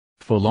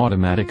full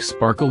automatic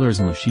sparklers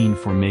machine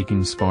for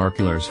making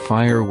sparklers,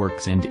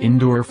 fireworks and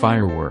indoor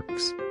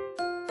fireworks.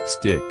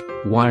 Stick,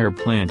 wire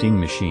planting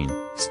machine,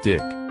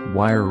 stick,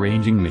 wire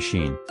ranging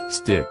machine,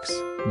 sticks,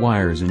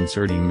 wires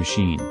inserting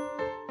machine.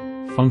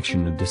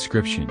 Function and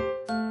description.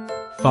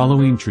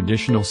 Following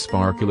traditional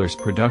sparklers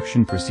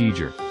production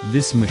procedure,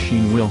 this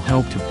machine will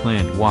help to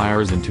plant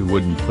wires into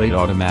wooden plate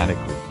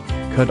automatically,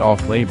 cut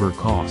off labor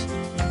cost.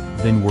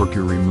 Then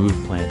worker remove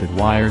planted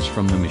wires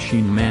from the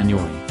machine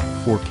manually,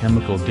 for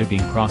chemical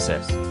dipping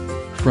process.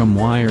 From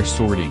wire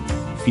sorting,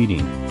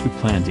 feeding, to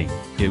planting,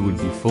 it would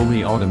be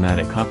fully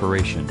automatic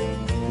operation.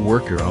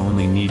 Worker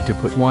only need to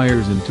put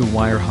wires into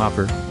wire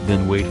hopper,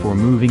 then wait for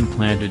moving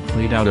planted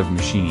plate out of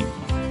machine.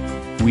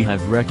 We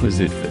have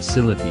requisite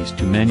facilities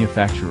to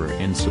manufacturer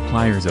and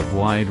suppliers of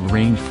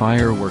wide-range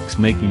fireworks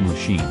making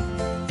machine.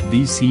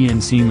 These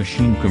CNC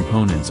machine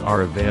components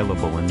are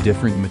available in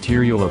different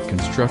material of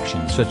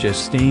construction such as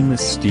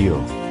stainless steel,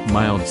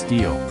 mild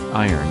steel,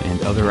 iron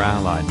and other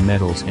allied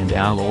metals and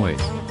alloys.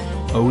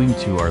 Owing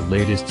to our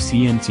latest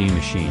CNC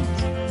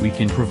machines, we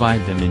can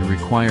provide them in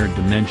required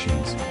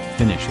dimensions,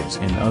 finishes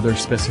and other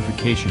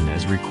specification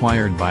as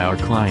required by our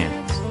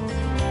clients.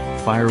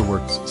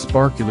 Fireworks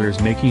sparklers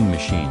making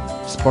machine,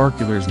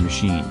 sparklers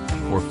machine,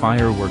 or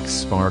fireworks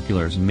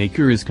sparklers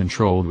maker is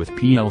controlled with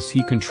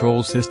PLC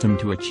control system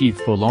to achieve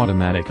full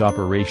automatic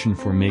operation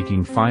for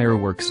making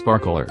fireworks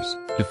sparklers,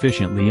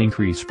 efficiently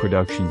increase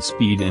production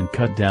speed and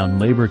cut down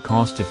labor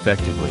cost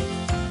effectively.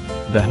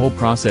 The whole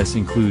process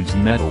includes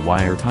metal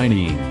wire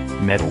tidying,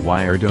 metal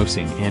wire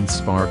dosing and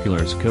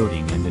sparklers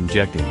coating and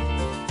injecting.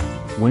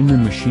 When the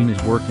machine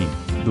is working,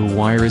 the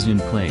wire is in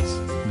place,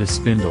 the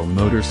spindle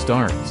motor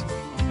starts.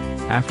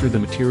 After the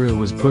material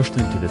was pushed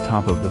into the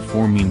top of the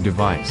forming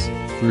device,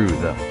 through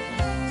the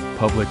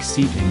public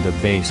seat in the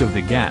base of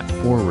the gap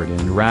forward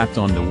and wrapped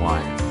on the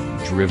wire,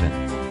 driven.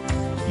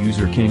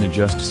 User can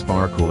adjust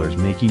sparklers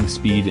making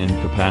speed and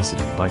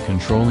capacity by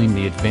controlling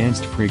the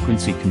advanced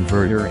frequency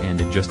converter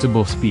and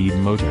adjustable speed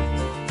motor.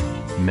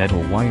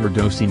 Metal wire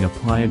dosing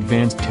apply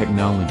advanced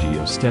technology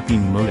of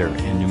stepping motor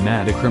and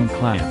pneumatic rim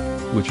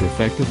clamp, which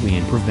effectively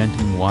in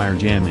preventing wire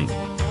jamming.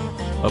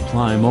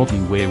 Apply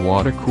multi-way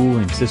water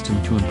cooling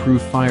system to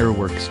improve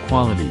fireworks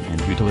quality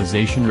and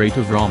utilization rate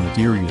of raw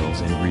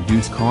materials and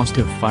reduce cost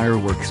of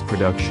fireworks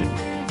production.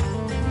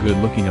 Good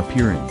looking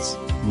appearance,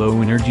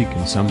 low energy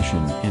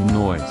consumption and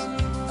noise.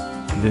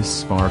 This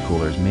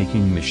sparklers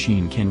making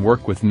machine can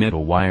work with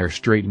metal wire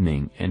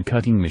straightening and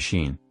cutting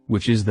machine,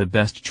 which is the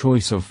best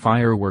choice of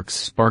fireworks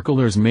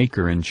sparklers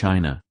maker in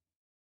China.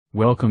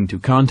 Welcome to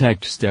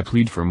contact step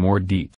lead for more details.